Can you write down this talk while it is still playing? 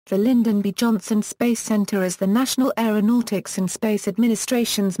The Lyndon B. Johnson Space Center is the National Aeronautics and Space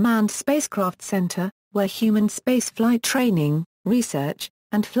Administration's manned spacecraft center, where human spaceflight training, research,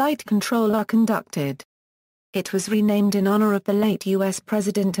 and flight control are conducted. It was renamed in honor of the late U.S.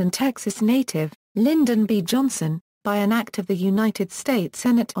 President and Texas native, Lyndon B. Johnson, by an act of the United States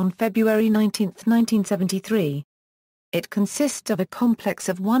Senate on February 19, 1973. It consists of a complex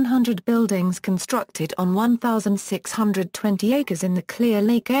of 100 buildings constructed on 1,620 acres in the Clear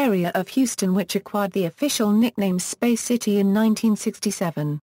Lake area of Houston, which acquired the official nickname Space City in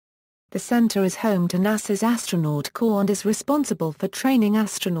 1967. The center is home to NASA's astronaut corps and is responsible for training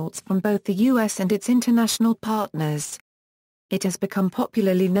astronauts from both the U.S. and its international partners. It has become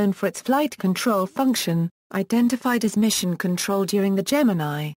popularly known for its flight control function, identified as mission control during the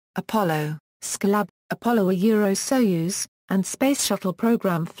Gemini, Apollo, Skylab, Soyuz, and Space Shuttle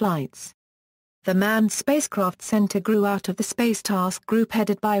program flights. The Manned Spacecraft Center grew out of the Space Task Group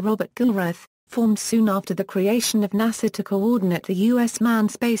headed by Robert Gilruth, formed soon after the creation of NASA to coordinate the U.S. manned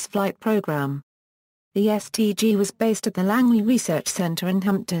spaceflight program. The STG was based at the Langley Research Center in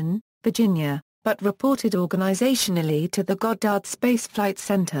Hampton, Virginia, but reported organizationally to the Goddard Space Flight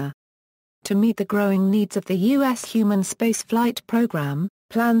Center. To meet the growing needs of the U.S. human spaceflight program,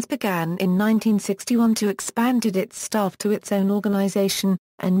 plans began in 1961 to expand its staff to its own organization,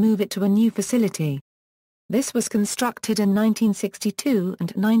 and move it to a new facility. This was constructed in 1962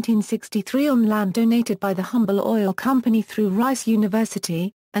 and 1963 on land donated by the Humble Oil Company through Rice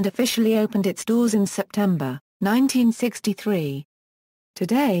University, and officially opened its doors in September, 1963.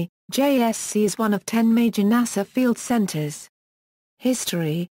 Today, JSC is one of 10 major NASA field centers.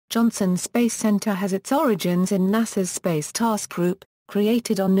 History: Johnson Space Center has its origins in NASA's Space Task Group,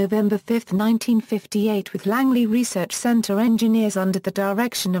 created on November 5, 1958 with Langley Research Center engineers under the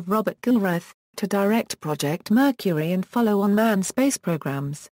direction of Robert Gilruth, to direct Project Mercury and follow-on manned space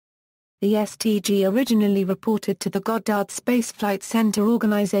programs. The STG originally reported to the Goddard Space Flight Center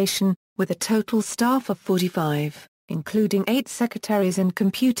organization, with a total staff of 45, including 8 secretaries and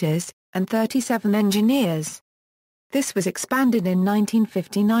computers, and 37 engineers. This was expanded in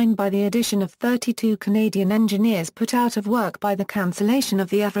 1959 by the addition of 32 Canadian engineers put out of work by the cancellation of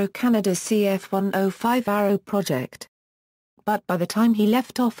the Aero-Canada CF-105 Arrow project. But by the time he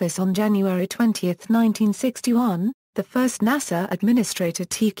left office on January 20, 1961, the first NASA Administrator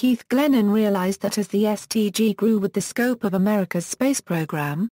T. Keith Glennon realized that as the STG grew with the scope of America's space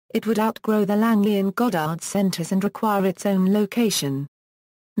program, it would outgrow the Langley and Goddard centers and require its own location.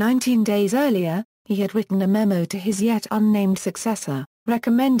 19 days earlier, he had written a memo to his yet unnamed successor,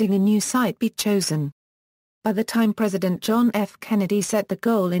 recommending a new site be chosen. By the time President John F. Kennedy set the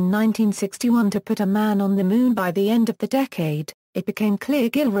goal in 1961 to put a man on the moon by the end of the decade, it became clear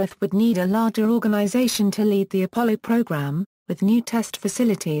Gilruth would need a larger organization to lead the Apollo program, with new test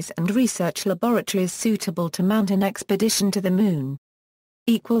facilities and research laboratories suitable to mount an expedition to the moon.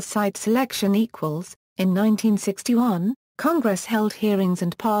 Site selection. In 1961, Congress held hearings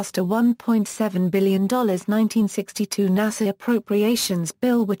and passed a $1.7 billion 1962 NASA appropriations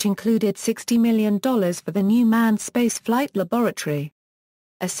bill which included $60 million for the new manned spaceflight laboratory.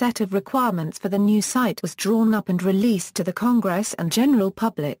 A set of requirements for the new site was drawn up and released to the Congress and general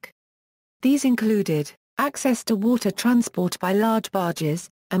public. These included, access to water transport by large barges,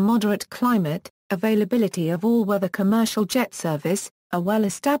 a moderate climate, availability of all-weather commercial jet service, a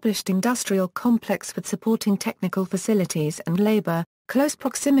well-established industrial complex with supporting technical facilities and labor, close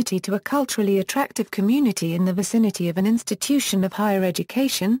proximity to a culturally attractive community in the vicinity of an institution of higher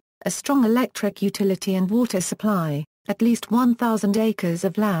education, a strong electric utility and water supply, at least 1,000 acres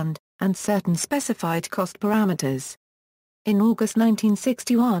of land, and certain specified cost parameters. In August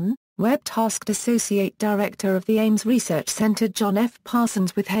 1961, Webb tasked Associate Director of the Ames Research Center John F.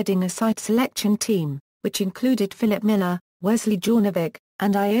 Parsons with heading a site selection team, which included Philip Miller, Wesley Jornovic,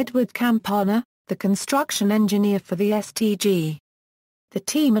 and I. Edward Campana, the construction engineer for the STG. The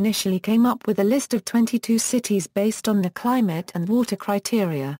team initially came up with a list of 22 cities based on the climate and water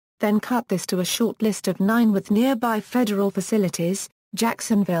criteria, then cut this to a short list of 9 with nearby federal facilities: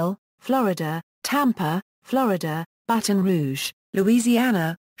 Jacksonville, Florida; Tampa, Florida; Baton Rouge,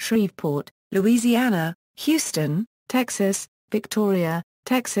 Louisiana; Shreveport, Louisiana; Houston, Texas; Victoria,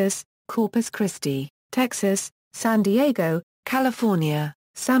 Texas; Corpus Christi, Texas; San Diego, California;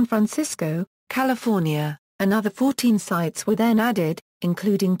 San Francisco, California. Another 14 sites were then added,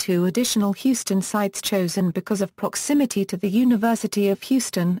 including 2 additional Houston sites chosen because of proximity to the University of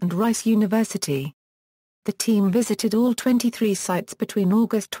Houston and Rice University. The team visited all 23 sites between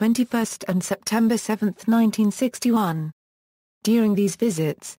August 21 and September 7, 1961. During these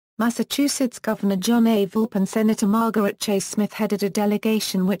visits, Massachusetts Governor John A. Volpe and Senator Margaret Chase Smith headed a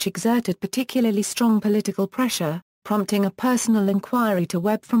delegation which exerted particularly strong political pressure, prompting a personal inquiry to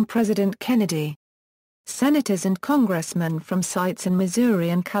Webb from President Kennedy. Senators and congressmen from sites in Missouri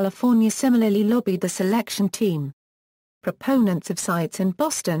and California similarly lobbied the selection team. Proponents of sites in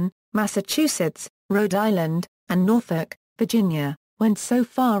Boston, Massachusetts, Rhode Island, and Norfolk, Virginia, went so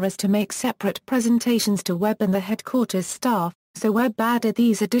far as to make separate presentations to Webb and the headquarters staff, so Webb added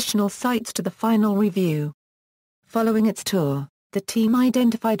these additional sites to the final review. Following its tour, the team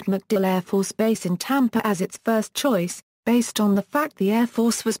identified MacDill Air Force Base in Tampa as its first choice, based on the fact the Air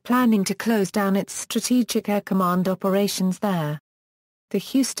Force was planning to close down its Strategic Air Command operations there. The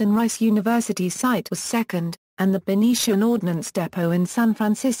Houston Rice University site was second, and the Benicia Ordnance Depot in San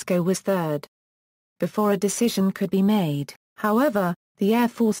Francisco was third. Before a decision could be made, however, the Air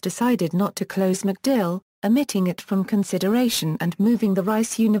Force decided not to close MacDill, omitting it from consideration and moving the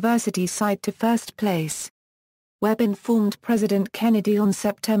Rice University site to first place. Webb informed President Kennedy on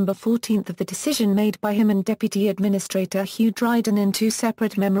September 14 of the decision made by him and Deputy Administrator Hugh Dryden in two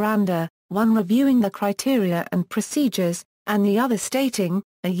separate memoranda, one reviewing the criteria and procedures, and the other stating,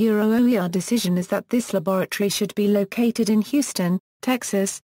 "Our decision is that this laboratory should be located in Houston,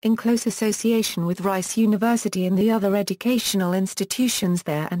 Texas, in close association with Rice University and the other educational institutions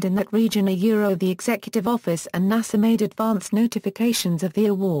there and in that region." The Executive Office and NASA made advance notifications of the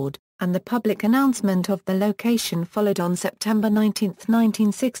award, and the public announcement of the location followed on September 19,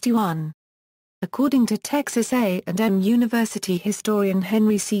 1961. According to Texas A&M University historian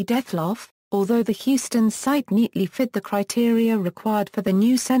Henry C. Detloff, although the Houston site neatly fit the criteria required for the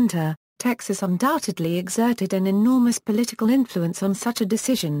new center, Texas undoubtedly exerted an enormous political influence on such a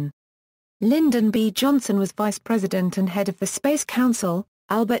decision. Lyndon B. Johnson was vice president and head of the Space Council,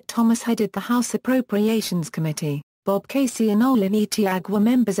 Albert Thomas headed the House Appropriations Committee, Bob Casey and Olin E. Teague were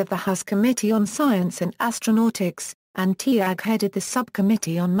members of the House Committee on Science and Astronautics, and Teague headed the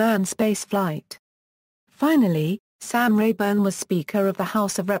Subcommittee on Manned Spaceflight. Finally, Sam Rayburn was Speaker of the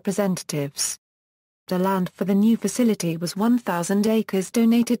House of Representatives. The land for the new facility was 1,000 acres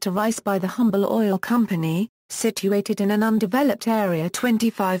donated to Rice by the Humble Oil Company, situated in an undeveloped area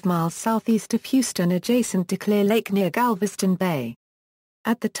 25 miles southeast of Houston adjacent to Clear Lake near Galveston Bay.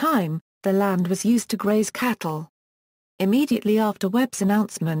 At the time, the land was used to graze cattle. Immediately after Webb's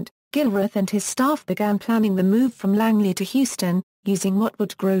announcement, Gilruth and his staff began planning the move from Langley to Houston, using what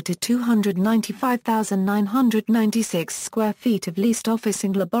would grow to 295,996 square feet of leased office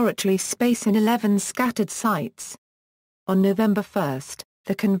and laboratory space in 11 scattered sites. On November 1,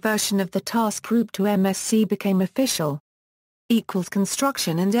 the conversion of the task group to MSC became official.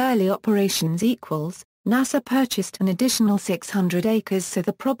 Construction and early operations NASA purchased an additional 600 acres so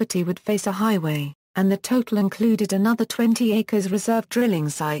the property would face a highway, and the total included another 20 acres reserved drilling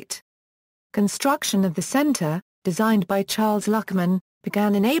site. Construction of the center, designed by Charles Luckman,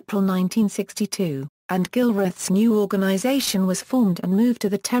 began in April 1962, and Gilruth's new organization was formed and moved to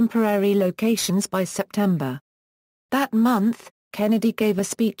the temporary locations by September. That month, Kennedy gave a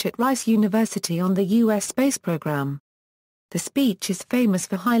speech at Rice University on the U.S. space program. The speech is famous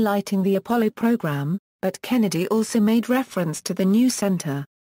for highlighting the Apollo program, but Kennedy also made reference to the new center.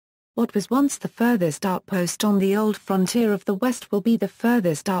 What was once the furthest outpost on the old frontier of the West will be the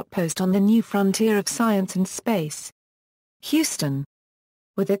furthest outpost on the new frontier of science and space. Houston,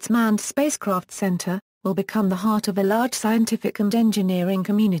 with its manned spacecraft center, will become the heart of a large scientific and engineering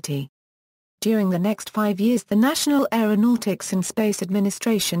community. During the next 5 years, the National Aeronautics and Space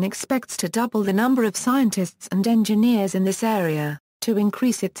Administration expects to double the number of scientists and engineers in this area, to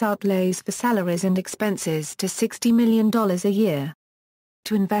increase its outlays for salaries and expenses to $60 million a year.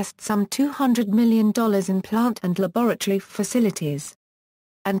 To invest some $200 million in plant and laboratory facilities,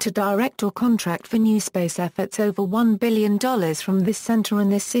 and to direct or contract for new space efforts over $1 billion from this center in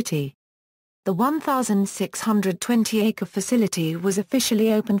this city. The 1,620-acre facility was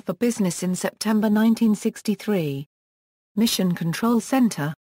officially opened for business in September 1963. Mission Control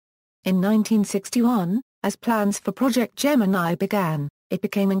Center. In 1961, as plans for Project Gemini began, it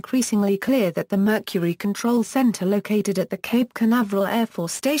became increasingly clear that the Mercury Control Center located at the Cape Canaveral Air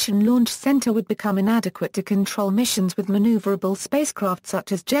Force Station Launch Center would become inadequate to control missions with maneuverable spacecraft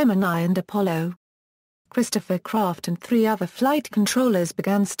such as Gemini and Apollo. Christopher Kraft and 3 other flight controllers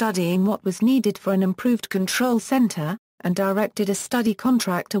began studying what was needed for an improved control center, and directed a study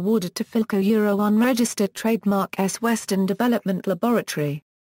contract awarded to Philco unregistered trademark S. Western Development Laboratory.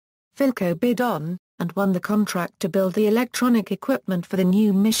 Philco bid on, and won the contract to build the electronic equipment for the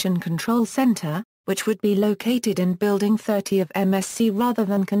new Mission Control Center, which would be located in Building 30 of MSC rather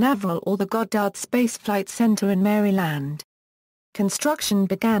than Canaveral or the Goddard Space Flight Center in Maryland. Construction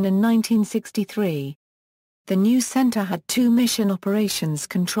began in 1963. The new center had 2 mission operations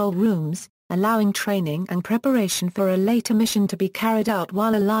control rooms, allowing training and preparation for a later mission to be carried out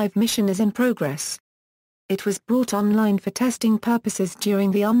while a live mission is in progress. It was brought online for testing purposes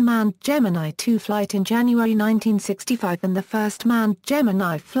during the unmanned Gemini 2 flight in January 1965 and the first manned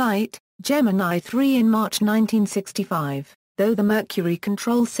Gemini flight, Gemini 3 in March 1965, though the Mercury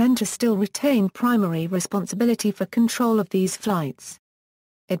Control Center still retained primary responsibility for control of these flights.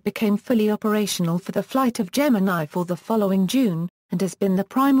 It became fully operational for the flight of Gemini 4 the following June, and has been the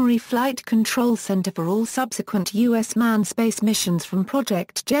primary flight control center for all subsequent U.S. manned space missions from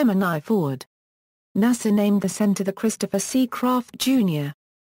Project Gemini forward. NASA named the center the Christopher C. Kraft, Jr.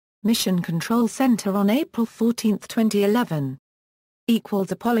 Mission Control Center on April 14, 2011.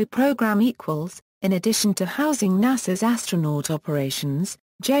 Apollo program equals, in addition to housing NASA's astronaut operations,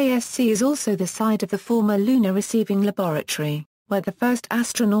 JSC is also the site of the former Lunar Receiving Laboratory, where the first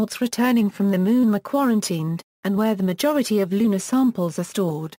astronauts returning from the Moon were quarantined, and where the majority of lunar samples are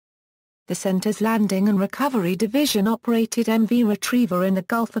stored. The center's Landing and Recovery Division operated MV Retriever in the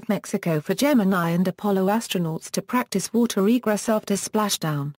Gulf of Mexico for Gemini and Apollo astronauts to practice water egress after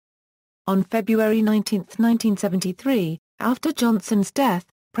splashdown. On February 19, 1973, after Johnson's death,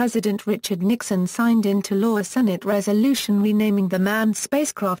 President Richard Nixon signed into law a Senate resolution renaming the Manned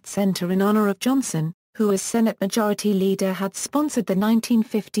Spacecraft Center in honor of Johnson, who as Senate Majority Leader had sponsored the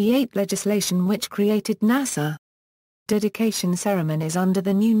 1958 legislation which created NASA. Dedication ceremonies under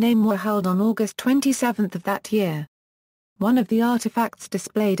the new name were held on August 27 of that year. One of the artifacts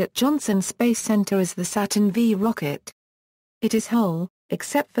displayed at Johnson Space Center is the Saturn V rocket. It is whole,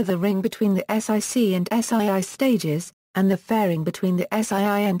 except for the ring between the SIC and SII stages, and the fairing between the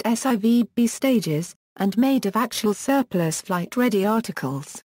SII and SIVB stages, and made of actual surplus flight-ready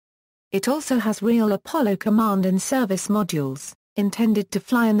articles. It also has real Apollo command and service modules, intended to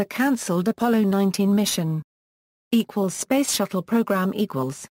fly in the cancelled Apollo 19 mission. Space Shuttle program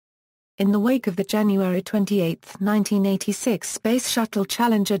equals. In the wake of the January 28, 1986 Space Shuttle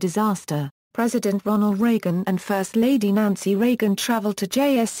Challenger disaster, President Ronald Reagan and First Lady Nancy Reagan traveled to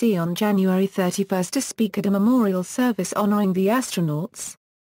JSC on January 31 to speak at a memorial service honoring the astronauts.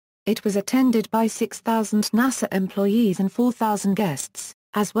 It was attended by 6,000 NASA employees and 4,000 guests,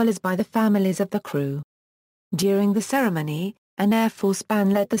 as well as by the families of the crew. During the ceremony, an Air Force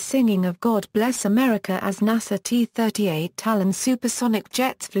band led the singing of God Bless America as NASA T-38 Talon supersonic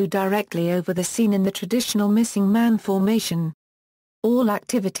jets flew directly over the scene in the traditional missing man formation. All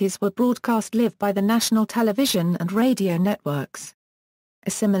activities were broadcast live by the national television and radio networks.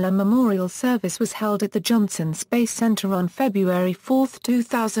 A similar memorial service was held at the Johnson Space Center on February 4,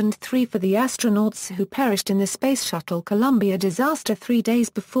 2003 for the astronauts who perished in the Space Shuttle Columbia disaster 3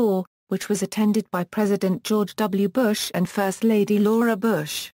 days before, which was attended by President George W. Bush and First Lady Laura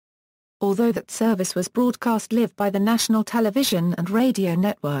Bush. Although that service was broadcast live by the national television and radio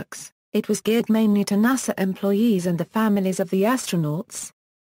networks, it was geared mainly to NASA employees and the families of the astronauts.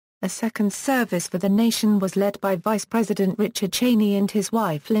 A second service for the nation was led by Vice President Richard Cheney and his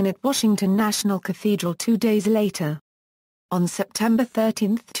wife Lynn at Washington National Cathedral 2 days later. On September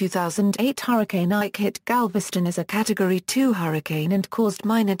 13, 2008 Hurricane Ike hit Galveston as a Category 2 hurricane and caused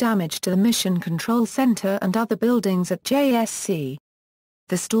minor damage to the Mission Control Center and other buildings at JSC.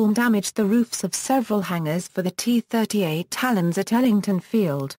 The storm damaged the roofs of several hangars for the T-38 Talons at Ellington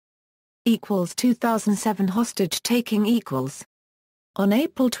Field. 2007 hostage-taking equals. On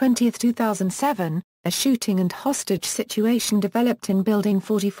April 20, 2007, a shooting and hostage situation developed in Building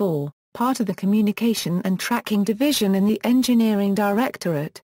 44, part of the Communication and Tracking Division in the Engineering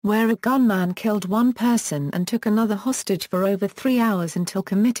Directorate, where a gunman killed one person and took another hostage for over 3 hours until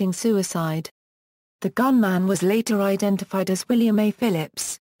committing suicide. The gunman was later identified as William A.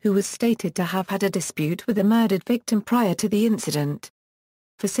 Phillips, who was stated to have had a dispute with a murdered victim prior to the incident.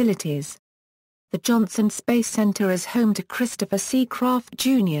 Facilities. The Johnson Space Center is home to Christopher C. Kraft,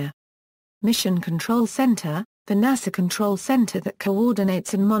 Jr. Mission Control Center, the NASA control center that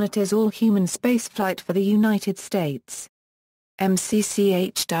coordinates and monitors all human spaceflight for the United States.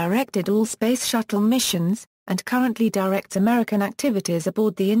 MCCH directed all Space Shuttle missions, and currently directs American activities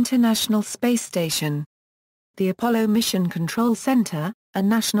aboard the International Space Station. The Apollo Mission Control Center, a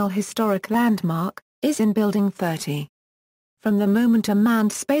National Historic Landmark, is in Building 30. From the moment a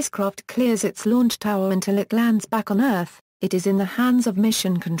manned spacecraft clears its launch tower until it lands back on Earth, it is in the hands of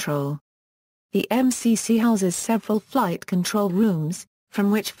Mission Control. The MCC houses several flight control rooms,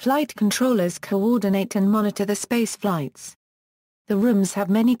 from which flight controllers coordinate and monitor the space flights. The rooms have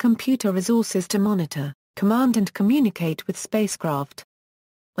many computer resources to monitor, command and communicate with spacecraft.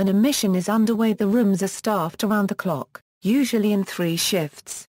 When a mission is underway, the rooms are staffed around the clock, usually in 3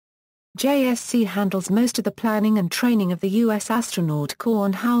 shifts. JSC handles most of the planning and training of the U.S. Astronaut Corps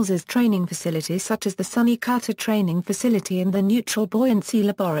and houses training facilities such as the Sunny Carter Training Facility and the Neutral Buoyancy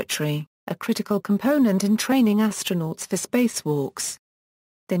Laboratory, a critical component in training astronauts for spacewalks.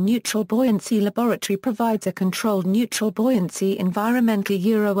 The Neutral Buoyancy Laboratory provides a controlled neutral buoyancy environment,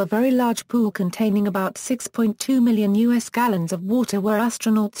 a very large pool containing about 6.2 million U.S. gallons of water where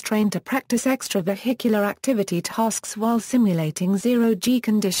astronauts train to practice extravehicular activity tasks while simulating zero-G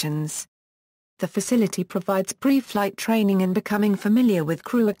conditions. The facility provides pre-flight training in becoming familiar with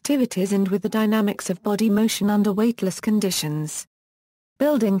crew activities and with the dynamics of body motion under weightless conditions.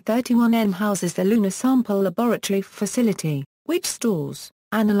 Building 31N houses the Lunar Sample Laboratory facility, which stores,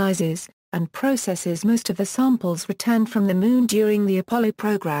 analyzes, and processes most of the samples returned from the Moon during the Apollo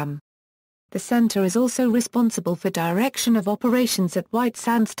program. The center is also responsible for direction of operations at White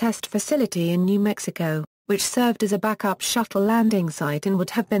Sands Test Facility in New Mexico, which served as a backup shuttle landing site and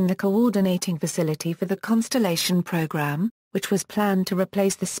would have been the coordinating facility for the Constellation program, which was planned to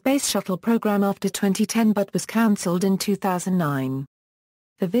replace the Space Shuttle program after 2010 but was cancelled in 2009.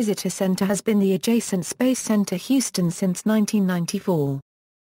 The Visitor Center has been the adjacent Space Center Houston since 1994.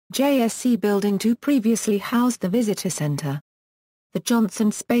 JSC Building 2 previously housed the Visitor Center. The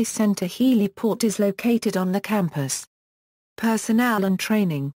Johnson Space Center heliport is located on the campus. Personnel and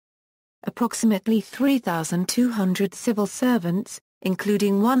training. Approximately 3,200 civil servants,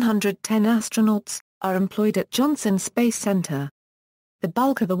 including 110 astronauts, are employed at Johnson Space Center. The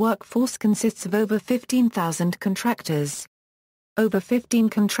bulk of the workforce consists of over 15,000 contractors. Over 15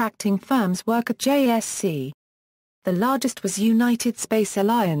 contracting firms work at JSC. The largest was United Space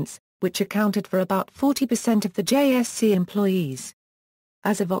Alliance, which accounted for about 40% of the JSC employees.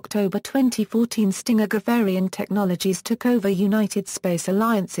 As of October 2014, Stinger Gavarian Technologies took over United Space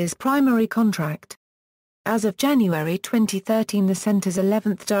Alliance's primary contract. As of January 2013, the center's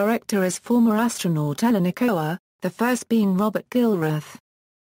 11th director is former astronaut Eleanor Koa, the first being Robert Gilrath.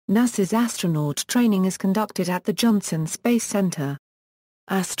 NASA's astronaut training is conducted at the Johnson Space Center.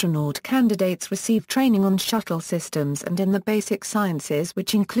 Astronaut candidates receive training on shuttle systems and in the basic sciences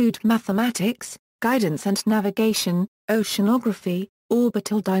which include mathematics, guidance and navigation, oceanography,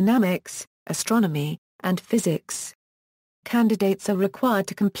 orbital dynamics, astronomy, and physics. Candidates are required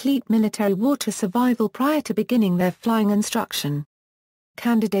to complete military water survival prior to beginning their flying instruction.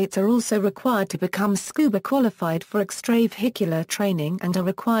 Candidates are also required to become scuba qualified for extravehicular training and are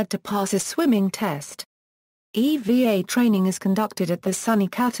required to pass a swimming test. EVA training is conducted at the Sunny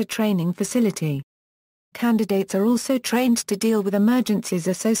Carter Training Facility. Candidates are also trained to deal with emergencies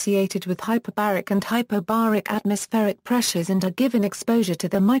associated with hyperbaric and hypobaric atmospheric pressures and are given exposure to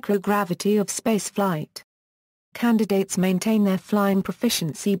the microgravity of spaceflight. Candidates maintain their flying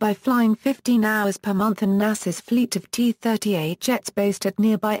proficiency by flying 15 hours per month in NASA's fleet of T-38 jets based at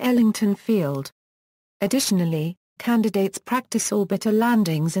nearby Ellington Field. Additionally, candidates practice orbital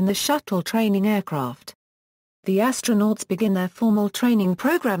landings in the shuttle training aircraft. The astronauts begin their formal training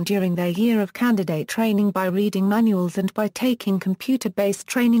program during their year of candidate training by reading manuals and by taking computer-based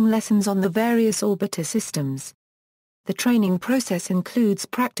training lessons on the various orbiter systems. The training process includes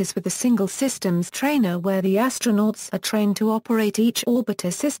practice with a single systems trainer where the astronauts are trained to operate each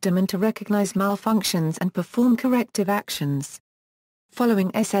orbiter system and to recognize malfunctions and perform corrective actions.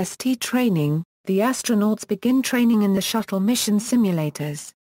 Following SST training, the astronauts begin training in the shuttle mission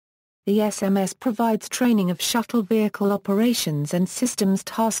simulators. The SMS provides training of shuttle vehicle operations and systems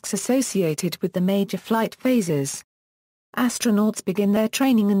tasks associated with the major flight phases. Astronauts begin their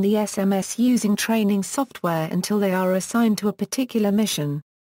training in the SMS using training software until they are assigned to a particular mission.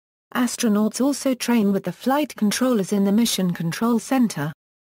 Astronauts also train with the flight controllers in the Mission Control Center.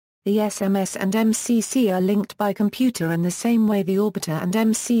 The SMS and MCC are linked by computer in the same way the orbiter and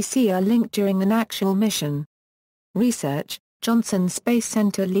MCC are linked during an actual mission. Research. Johnson Space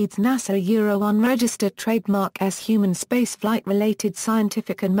Center leads NASA unregistered trademark S human spaceflight-related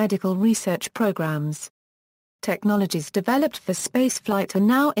scientific and medical research programs. Technologies developed for spaceflight are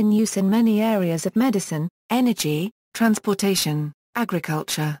now in use in many areas of medicine, energy, transportation,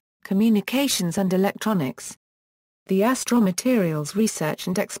 agriculture, communications and electronics. The Astromaterials Research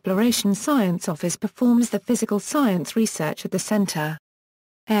and Exploration Science Office performs the physical science research at the center.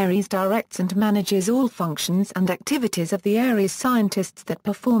 ARES directs and manages all functions and activities of the ARES scientists that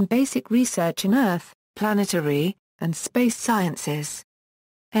perform basic research in Earth, planetary, and space sciences.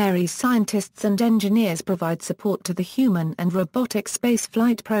 ARES scientists and engineers provide support to the human and robotic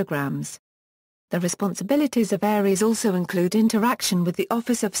spaceflight programs. The responsibilities of ARES also include interaction with the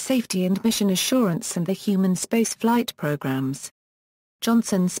Office of Safety and Mission Assurance and the human spaceflight programs.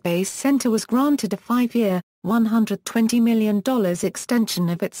 Johnson Space Center was granted a 5-year, $120 million extension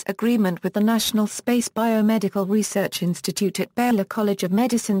of its agreement with the National Space Biomedical Research Institute at Baylor College of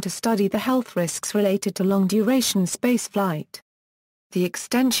Medicine to study the health risks related to long-duration spaceflight. The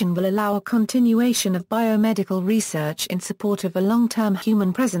extension will allow a continuation of biomedical research in support of a long-term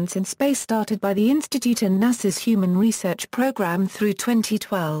human presence in space started by the Institute and NASA's Human Research Program through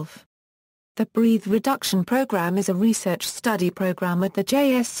 2012. The Breathe Reduction Program is a research study program at the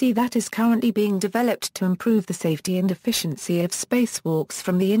JSC that is currently being developed to improve the safety and efficiency of spacewalks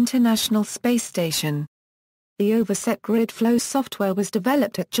from the International Space Station. The Overset Grid Flow software was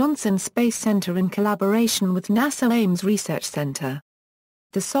developed at Johnson Space Center in collaboration with NASA Ames Research Center.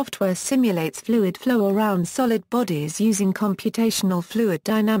 The software simulates fluid flow around solid bodies using computational fluid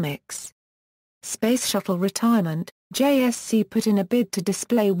dynamics. Space Shuttle retirement. JSC put in a bid to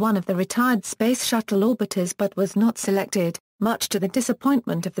display one of the retired Space Shuttle orbiters but was not selected, much to the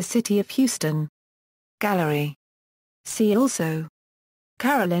disappointment of the city of Houston. Gallery. See also: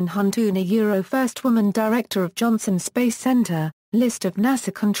 Carolyn Huntoon, first woman director of Johnson Space Center, list of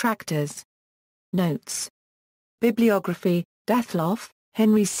NASA contractors. Notes. Bibliography: Deathloff,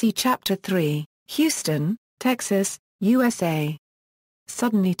 Henry C. Chapter 3, Houston, Texas, USA.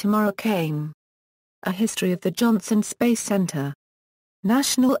 Suddenly Tomorrow Came. A History of the Johnson Space Center.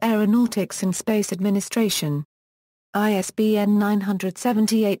 National Aeronautics and Space Administration. ISBN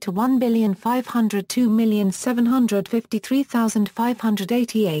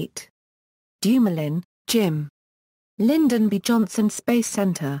 978-1502553,588. Dumoulin, Jim. Lyndon B. Johnson Space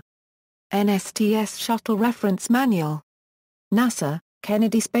Center. NSTS Shuttle Reference Manual. NASA,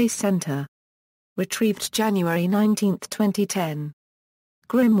 Kennedy Space Center. Retrieved January 19, 2010.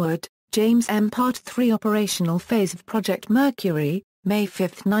 Grimwood, James M. Part 3 Operational Phase of Project Mercury, May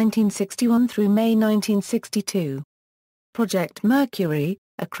 5, 1961 through May 1962. Project Mercury,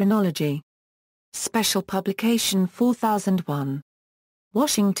 A Chronology. Special Publication 4001.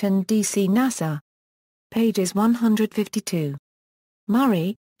 Washington, D.C. NASA. Pages 152.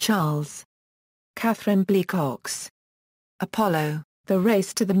 Murray, Charles. Catherine Bleacox. Apollo, The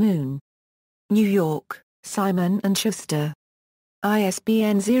Race to the Moon. New York, Simon & Schuster.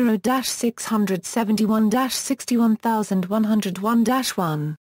 ISBN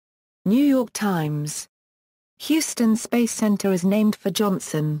 0-671-61101-1. New York Times. Houston Space Center is named for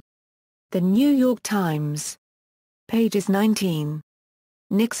Johnson. The New York Times. Pages 19.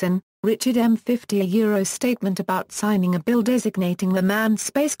 Nixon, Richard M. 50 a statement about signing a bill designating the Manned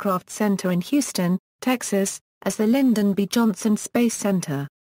Spacecraft Center in Houston, Texas, as the Lyndon B. Johnson Space Center.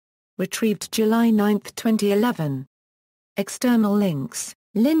 Retrieved July 9, 2011. External links: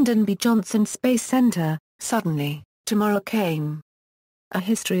 Lyndon B. Johnson Space Center, Suddenly, Tomorrow Came. A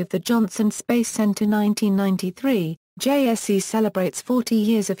History of the Johnson Space Center 1993, JSC celebrates 40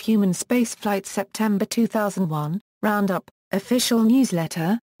 years of human spaceflight September 2001, Roundup, Official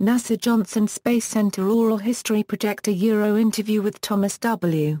Newsletter, NASA Johnson Space Center Oral History Projector interview with Thomas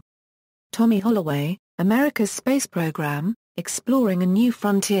W. Tommy Holloway, America's Space Program, Exploring a New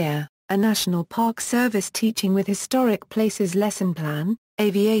Frontier, a National Park Service Teaching with Historic Places Lesson Plan,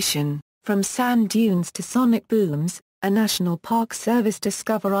 Aviation, From Sand Dunes to Sonic Booms, a National Park Service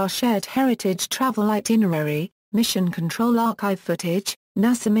Discover Our Shared Heritage Travel Itinerary, Mission Control Archive Footage,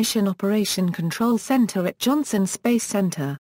 NASA Mission Operation Control Center at Johnson Space Center.